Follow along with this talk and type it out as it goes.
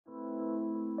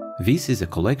This is a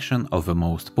collection of the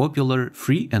most popular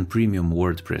free and premium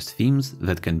WordPress themes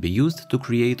that can be used to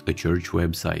create a church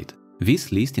website.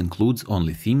 This list includes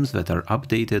only themes that are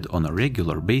updated on a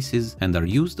regular basis and are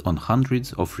used on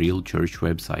hundreds of real church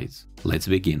websites. Let's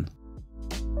begin.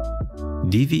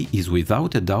 Divi is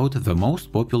without a doubt the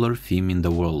most popular theme in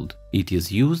the world. It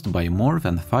is used by more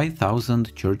than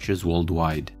 5,000 churches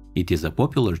worldwide. It is a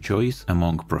popular choice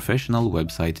among professional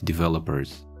website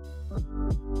developers.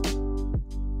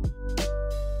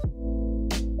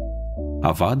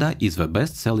 Avada is the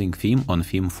best-selling theme on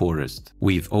ThemeForest.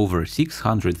 With over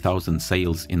 600,000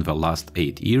 sales in the last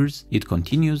 8 years, it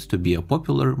continues to be a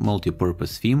popular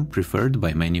multi-purpose theme preferred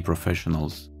by many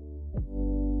professionals.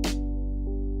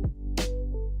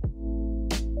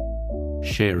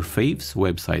 ShareFaith's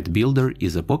website builder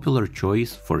is a popular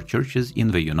choice for churches in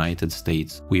the United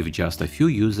States, with just a few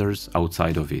users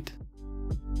outside of it.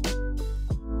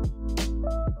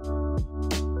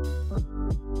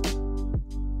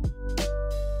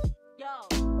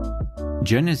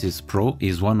 Genesis Pro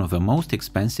is one of the most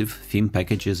expensive theme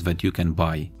packages that you can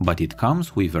buy, but it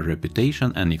comes with a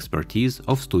reputation and expertise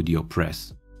of Studio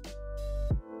Press.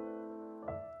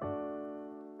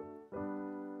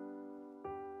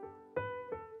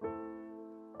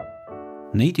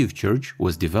 Native Church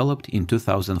was developed in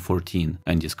 2014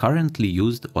 and is currently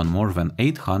used on more than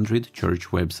 800 church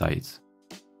websites.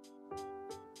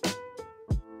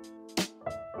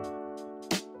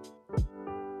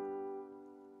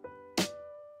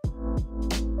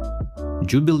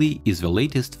 Jubilee is the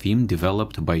latest theme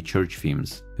developed by Church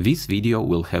Themes. This video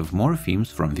will have more themes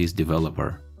from this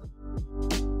developer.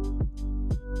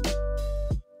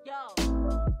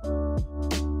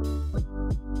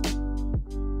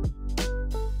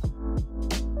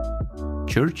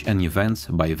 Church and Events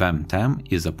by Tam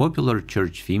is a popular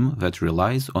church theme that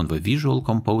relies on the Visual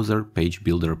Composer Page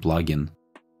Builder plugin.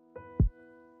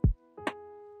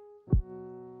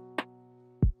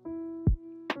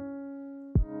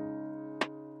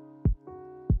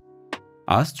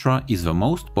 Astra is the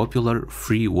most popular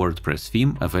free WordPress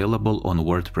theme available on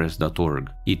WordPress.org.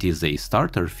 It is a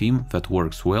starter theme that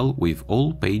works well with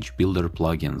all page builder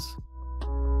plugins.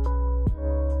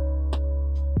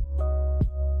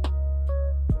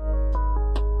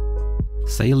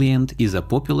 Salient is a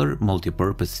popular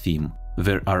multi-purpose theme.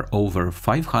 There are over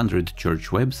 500 church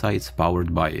websites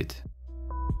powered by it.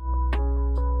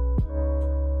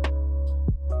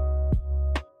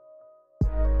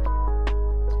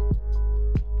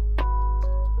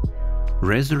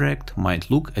 Resurrect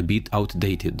might look a bit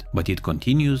outdated, but it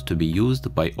continues to be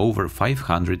used by over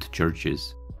 500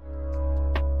 churches.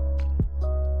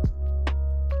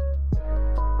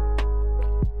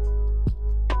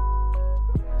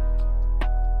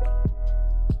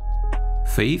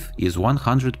 Faith is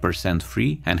 100%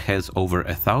 free and has over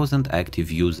 1,000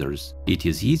 active users. It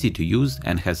is easy to use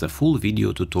and has a full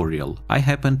video tutorial. I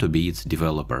happen to be its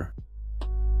developer.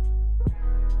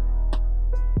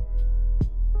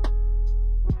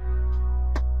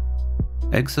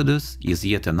 Exodus is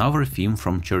yet another theme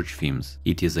from Church Themes.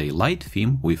 It is a light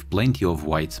theme with plenty of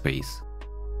white space.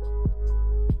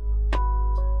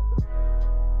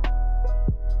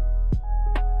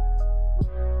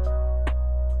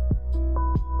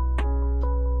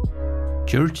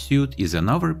 Church Suite is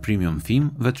another premium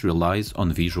theme that relies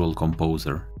on Visual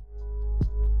Composer.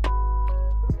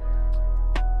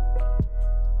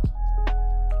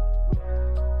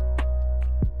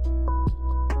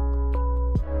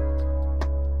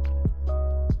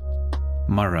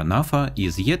 Maranatha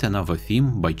is yet another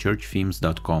theme by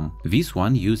churchthemes.com. This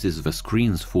one uses the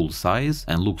screen's full size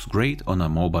and looks great on a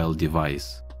mobile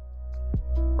device.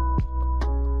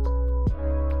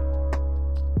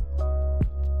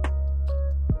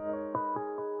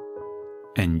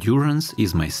 Endurance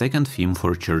is my second theme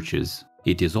for churches.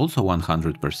 It is also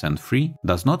 100% free,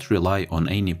 does not rely on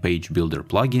any page builder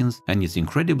plugins, and is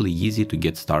incredibly easy to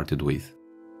get started with.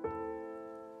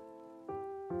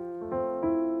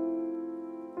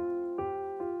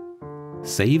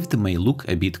 Saved may look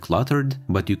a bit cluttered,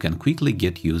 but you can quickly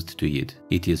get used to it.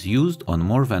 It is used on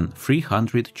more than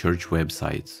 300 church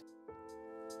websites.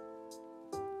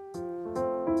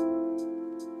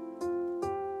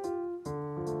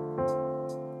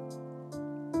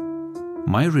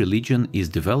 My Religion is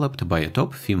developed by a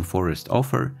top ThemeForest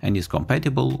author and is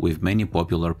compatible with many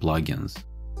popular plugins.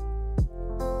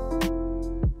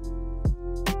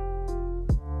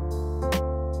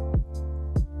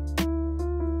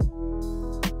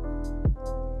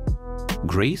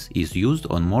 Grace is used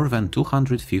on more than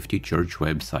 250 church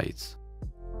websites.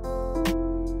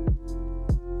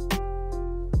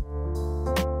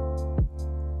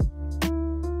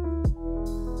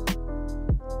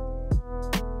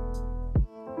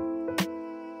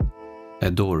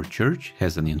 Adore Church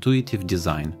has an intuitive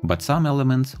design, but some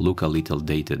elements look a little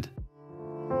dated.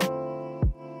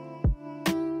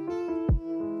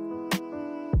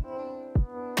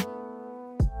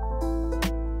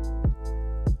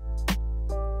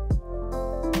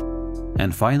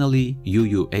 And finally,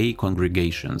 UUA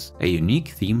Congregations, a unique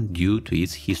theme due to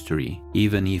its history.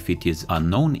 Even if it is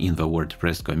unknown in the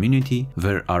WordPress community,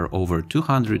 there are over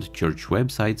 200 church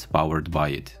websites powered by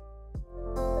it.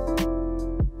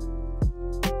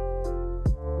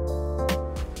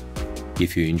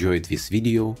 If you enjoyed this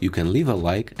video, you can leave a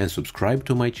like and subscribe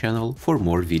to my channel for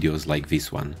more videos like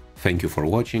this one. Thank you for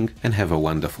watching and have a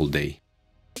wonderful day.